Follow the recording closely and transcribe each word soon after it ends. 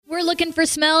We're looking for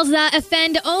smells that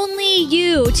offend only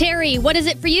you. Terry, what is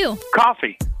it for you?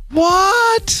 Coffee.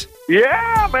 What?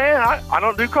 Yeah, man. I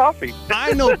don't do coffee.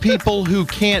 I know people who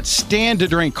can't stand to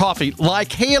drink coffee,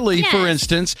 like Haley, for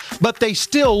instance, but they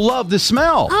still love the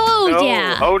smell. Oh, No.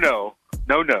 yeah. Oh, no.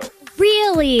 No.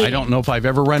 Really? I don't know if I've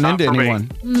ever run into for me.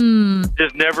 anyone.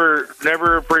 Just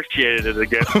never appreciated it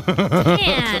again.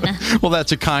 Man. Well,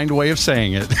 that's a kind way of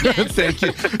saying it. Thank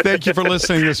you. Thank you for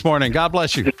listening this morning. God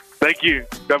bless you. Thank you.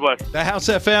 God bless. The House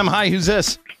FM. Hi, who's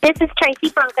this? This is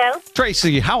Tracy Bronco.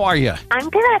 Tracy, how are you? I'm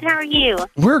good. How are you?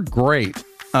 We're great.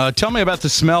 Tell me about the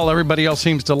smell everybody else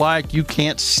seems to like. You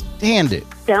can't stand it.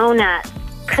 Donuts.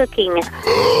 Cooking.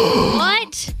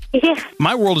 What? Yeah.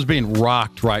 My world is being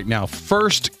rocked right now.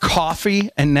 First coffee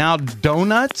and now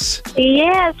donuts.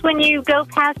 Yes, when you go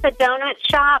past the donut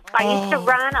shop, I used to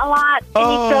run a lot,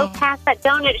 and you go past that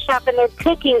donut shop and they're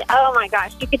cooking. Oh my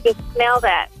gosh, you could just smell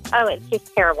that. Oh, it's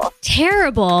just terrible.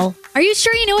 Terrible. Are you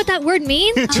sure you know what that word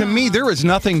means? To me, there is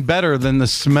nothing better than the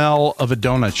smell of a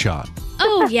donut shop.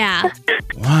 Oh, yeah.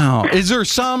 Wow. Is there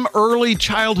some early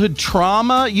childhood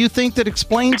trauma you think that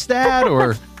explains that?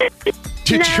 Or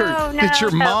did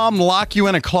your mom lock you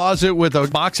in a closet with a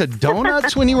box of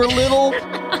donuts when you were little? No,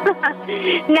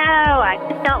 I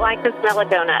just don't like the smell of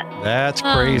donuts. That's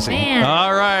crazy. Man.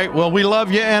 All right. Well, we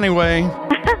love you anyway.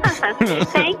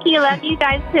 Thank you. Love you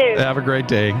guys too. Have a great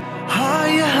day. Are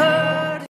you hurt?